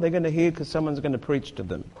 Well, they're going to hear because someone's going to preach to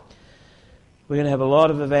them. We're going to have a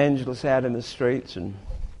lot of evangelists out in the streets and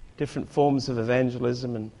different forms of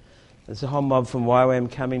evangelism. And there's a whole mob from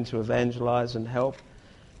YWAM coming to evangelize and help.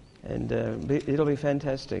 And it'll be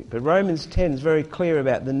fantastic. But Romans 10 is very clear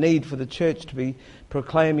about the need for the church to be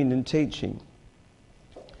proclaiming and teaching.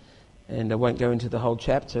 And I won't go into the whole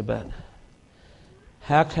chapter, but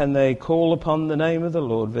How can they call upon the name of the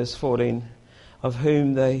Lord, verse 14, of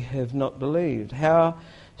whom they have not believed? How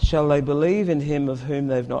shall they believe in him of whom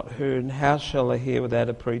they have not heard? And how shall they hear without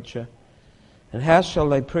a preacher? And how shall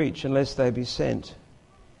they preach unless they be sent?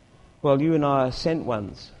 Well, you and I are sent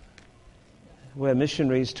ones. We're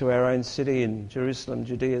missionaries to our own city in Jerusalem,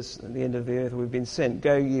 Judea, at the end of the earth. We've been sent.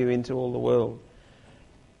 Go you into all the world.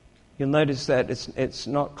 You'll notice that it's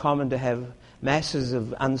not common to have masses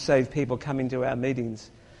of unsaved people coming to our meetings.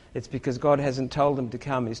 It's because God hasn't told them to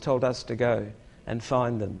come. He's told us to go and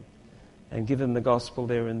find them and give them the gospel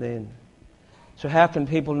there and then. So how can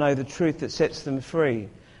people know the truth that sets them free?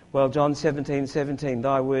 Well, John 17:17,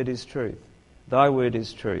 thy word is truth. Thy word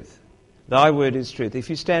is truth. Thy word is truth. If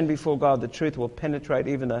you stand before God, the truth will penetrate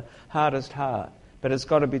even the hardest heart. But it's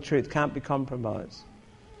got to be truth, can't be compromised.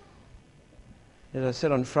 As I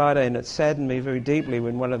said on Friday, and it saddened me very deeply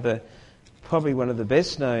when probably one of the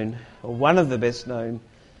best known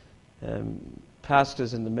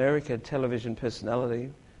pastors in America, television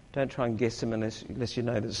personality, don't try and guess him unless you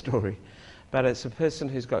know the story, but it's a person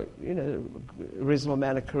who's got a reasonable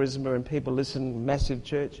amount of charisma and people listen, massive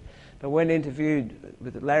church. But when interviewed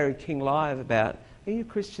with Larry King Live about, are you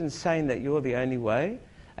Christians saying that you're the only way?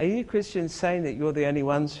 Are you Christians saying that you're the only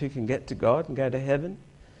ones who can get to God and go to heaven?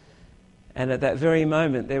 And at that very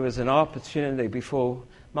moment there was an opportunity before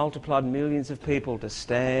multiplied millions of people to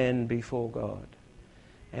stand before God.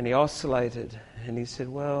 And he oscillated and he said,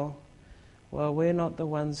 well, we're not the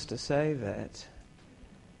ones to say that.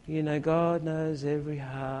 God knows every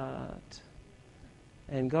heart.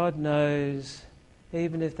 And God knows,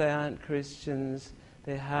 even if they aren't Christians,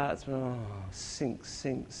 their hearts will sink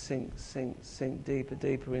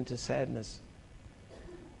deeper into sadness.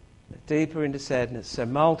 Deeper into sadness. So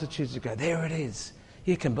multitudes would go, there it is.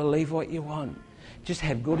 You can believe what you want. Just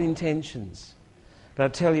have good intentions. But I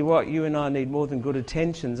tell you what, you and I need more than good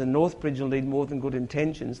intentions, and Northbridge will need more than good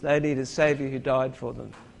intentions. They need a Saviour who died for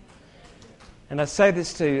them. And I say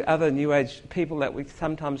this to other New Age people that we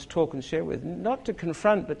sometimes talk and share with, not to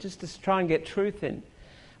confront, but just to try and get truth in.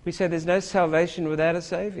 We say there's no salvation without a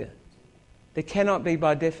Saviour. There cannot be,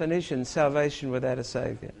 by definition, salvation without a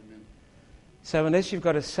Saviour. So unless you've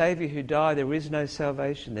got a Saviour who died, there is no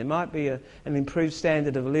salvation. There might be an improved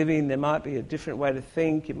standard of living. There might be a different way to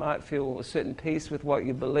think. You might feel a certain peace with what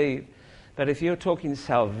you believe. But if you're talking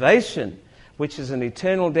salvation, which is an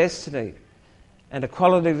eternal destiny and a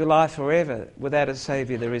quality of life forever, without a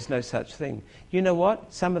Saviour, there is no such thing. You know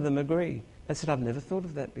what? Some of them agree. They said, I've never thought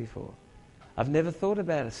of that before. I've never thought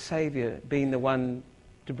about a Saviour being the one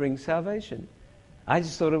to bring salvation. I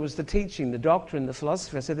just thought it was the teaching, the doctrine, the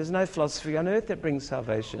philosophy. I said, there's no philosophy on earth that brings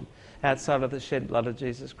salvation outside of the shed blood of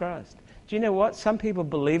Jesus Christ. Do you know what? Some people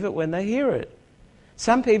believe it when they hear it.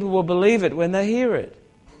 Some people will believe it when they hear it.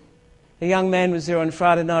 A young man was there on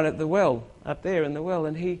Friday night at the well, up there in the well,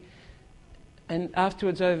 and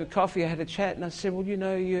afterwards over coffee I had a chat, and I said, well,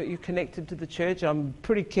 you're connected to the church. I'm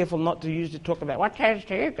pretty careful not to usually talk about what church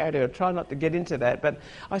do you go to. I try not to get into that, but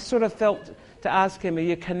I sort of felt to ask him, are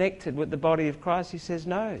you connected with the body of Christ? He says,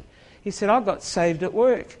 no. He said, I got saved at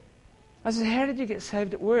work. I said, how did you get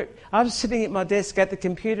saved at work? I was sitting at my desk at the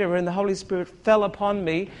computer and the Holy Spirit fell upon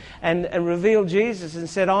me and revealed Jesus and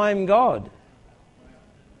said, I am God.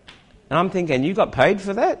 And I'm thinking, you got paid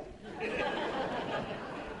for that?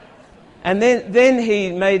 And then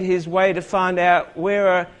he made his way to find out, where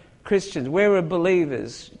are Christians, where are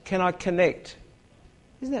believers? Can I connect?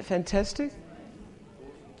 Isn't that fantastic?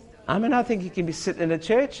 I think you can be sitting in a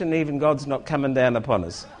church and even God's not coming down upon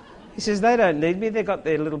us. He says, they don't need me, they've got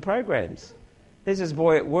their little programs. There's this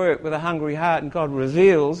boy at work with a hungry heart, and God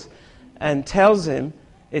reveals and tells him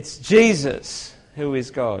it's Jesus who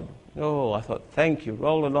is God. Oh, I thought, thank you,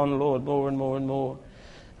 roll it on, Lord, more and more and more.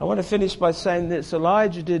 I want to finish by saying this.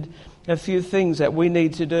 Elijah did a few things that we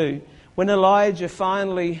need to do. When Elijah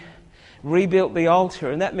finally rebuilt the altar,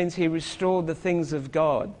 and that means he restored the things of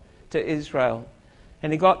God to Israel,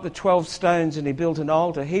 and he got the 12 stones and he built an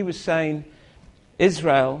altar, he was saying,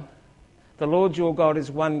 Israel, the Lord your God is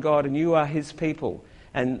one God and you are his people.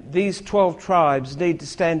 And these 12 tribes need to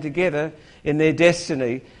stand together in their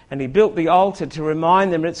destiny. And he built the altar to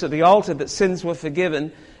remind them it's at the altar that sins were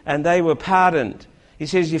forgiven and they were pardoned. He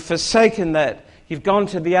says, you've forsaken that. You've gone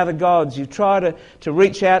to the other gods. You've tried to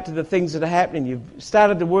reach out to the things that are happening. You've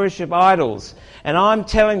started to worship idols. And I'm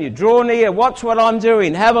telling you, draw near, watch what I'm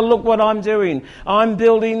doing. Have a look what I'm doing. I'm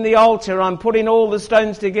building the altar. I'm putting all the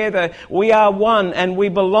stones together. We are one and we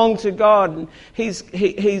belong to God. His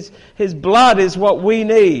blood is what we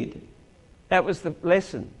need. That was the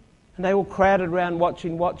lesson. And they all crowded around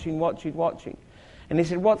watching. And he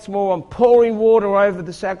said, what's more, I'm pouring water over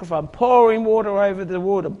the sacrifice, I'm pouring water over the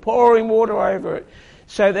wood, I'm pouring water over it,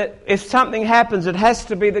 so that if something happens, it has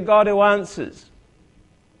to be the God who answers.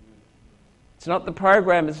 It's not the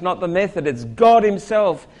program, it's not the method, it's God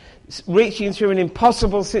himself reaching through an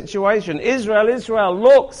impossible situation. Israel, Israel,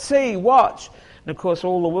 look, see, watch. And of course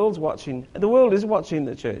all the world's watching. The world is watching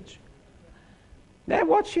the church. They're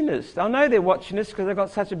watching us. I know they're watching us because they've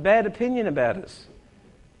got such a bad opinion about us.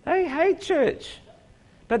 They hate church.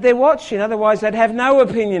 But they're watching, otherwise they'd have no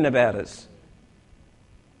opinion about us.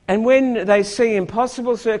 And when they see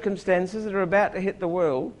impossible circumstances that are about to hit the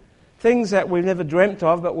world, things that we've never dreamt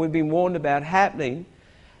of but we've been warned about happening,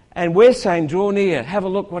 and we're saying, draw near, have a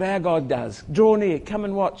look what our God does. Draw near, come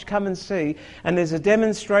and watch, come and see. And there's a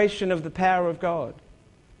demonstration of the power of God.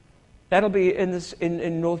 That'll be in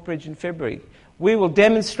Northbridge in February. We will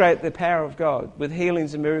demonstrate the power of God with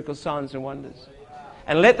healings and miracles, signs and wonders.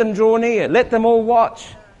 And let them draw near, let them all watch.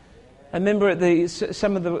 I remember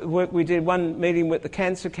some of the work we did, one meeting with the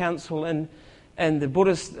Cancer Council, and the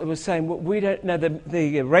Buddhist was saying, well, we don't know, the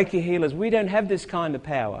Reiki healers, we don't have this kind of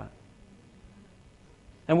power.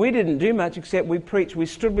 And we didn't do much except we preached. We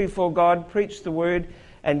stood before God, preached the word,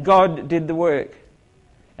 and God did the work.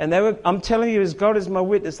 And I'm telling you, as God is my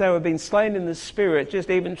witness, they were being slain in the spirit, just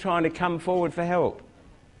even trying to come forward for help.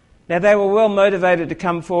 Now, they were well motivated to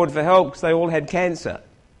come forward for help because they all had cancer.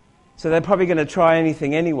 So they're probably going to try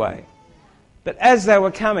anything anyway. But as they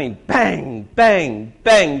were coming, bang, bang,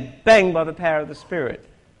 bang, bang by the power of the Spirit.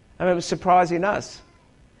 I mean, it was surprising us.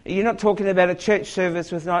 You're not talking about a church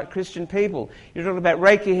service with not Christian people. You're talking about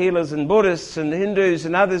Reiki healers and Buddhists and Hindus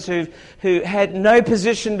and others who had no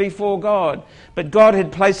position before God. But God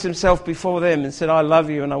had placed himself before them and said, I love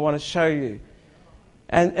you and I want to show you.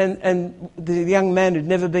 And the young man who'd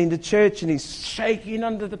never been to church, and he's shaking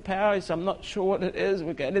under the power. He said, I'm not sure what it is.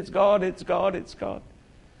 We're going, it's God, it's God, it's God.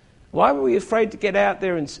 Why were we afraid to get out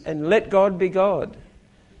there and let God be God?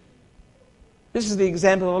 This is the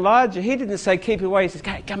example of Elijah. He didn't say keep away. He says,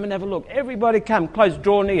 okay, come and have a look. Everybody come, close,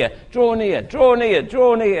 draw near, draw near, draw near,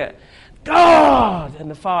 draw near. God! And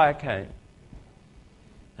the fire came.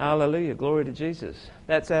 Hallelujah, glory to Jesus.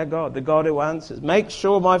 That's our God, the God who answers. Make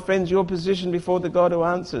sure, my friends, you're positioned before the God who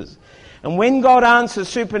answers. And when God answers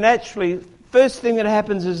supernaturally, first thing that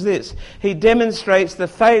happens is this. He demonstrates the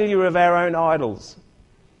failure of our own idols,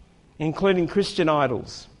 including Christian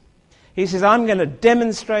idols. He says, I'm going to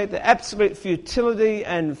demonstrate the absolute futility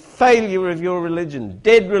and failure of your religion,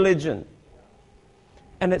 dead religion.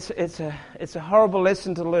 And it's a horrible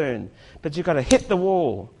lesson to learn, but you've got to hit the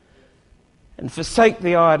wall and forsake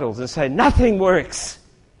the idols and say, nothing works.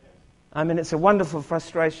 I mean, it's a wonderful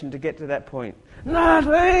frustration to get to that point.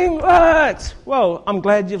 Nothing works. Well, I'm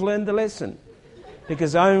glad you've learned the lesson,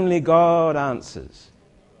 because only God answers.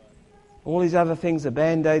 All these other things are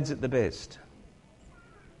band-aids at the best.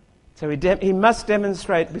 So he must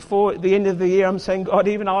demonstrate before the end of the year. I'm saying, God,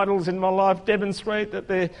 even idols in my life demonstrate that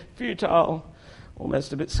they're futile.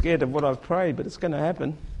 Almost a bit scared of what I've prayed, but it's going to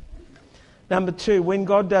happen. Number 2, when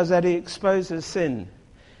God does that, he exposes sin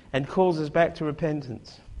and calls us back to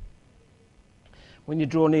repentance. When you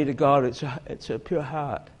draw near to God, it's a pure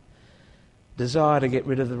heart, desire to get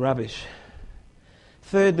rid of the rubbish.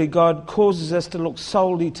 Thirdly, God causes us to look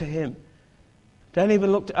solely to him. Don't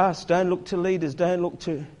even look to us. Don't look to leaders. Don't look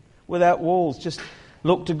to without walls. Just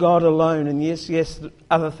look to God alone. And yes,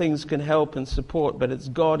 other things can help and support, but it's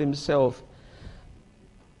God himself.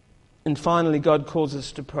 And finally, God calls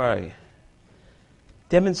us to pray.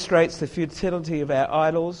 Demonstrates the futility of our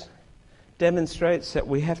idols. Demonstrates that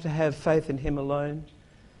we have to have faith in him alone.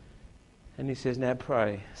 And he says, now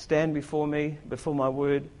pray. Stand before me, before my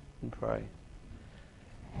word, and pray.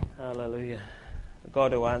 Hallelujah. The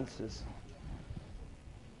God who answers.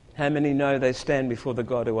 How many know they stand before the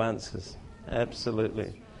God who answers?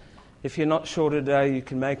 Absolutely. If you're not sure today, you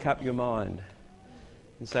can make up your mind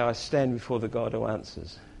and say, I stand before the God who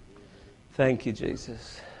answers. Thank you,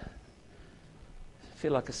 Jesus. I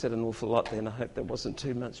feel like I said an awful lot then. I hope that wasn't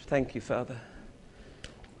too much. Thank you, Father.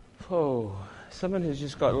 Oh, someone who's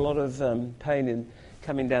just got a lot of pain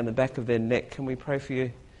coming down the back of their neck. Can we pray for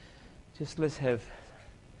you? Just let's have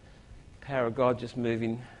the power of God just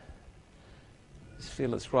moving. Just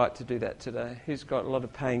feel it's right to do that today. Who's got a lot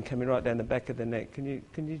of pain coming right down the back of the neck? Can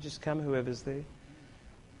you just come, whoever's there?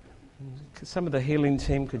 Some of the healing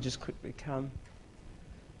team could just quickly come.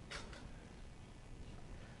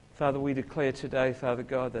 Father, we declare today, Father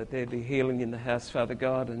God, that there be healing in the house, Father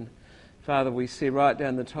God. And Father, we see right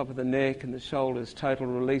down the top of the neck and the shoulders, total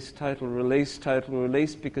release, total release, total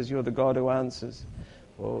release, because you're the God who answers.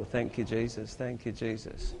 Oh, thank you, Jesus. Thank you,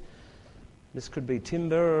 Jesus. This could be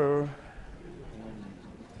timber or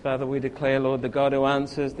Father, we declare, Lord, the God who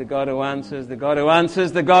answers, the God who answers, the God who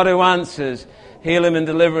answers, the God who answers. Heal him and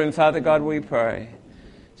deliver him, Father God, we pray.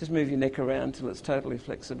 Just move your neck around till it's totally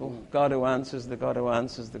flexible. God who answers, the God who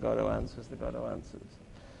answers, the God who answers, the God who answers.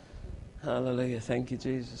 Hallelujah. Thank you,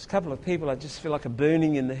 Jesus. A couple of people, I just feel like a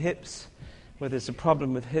burning in the hips, where there's a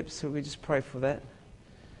problem with hips, so we just pray for that.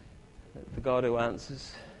 The God who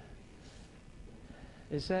answers.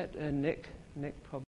 Is that a neck problem?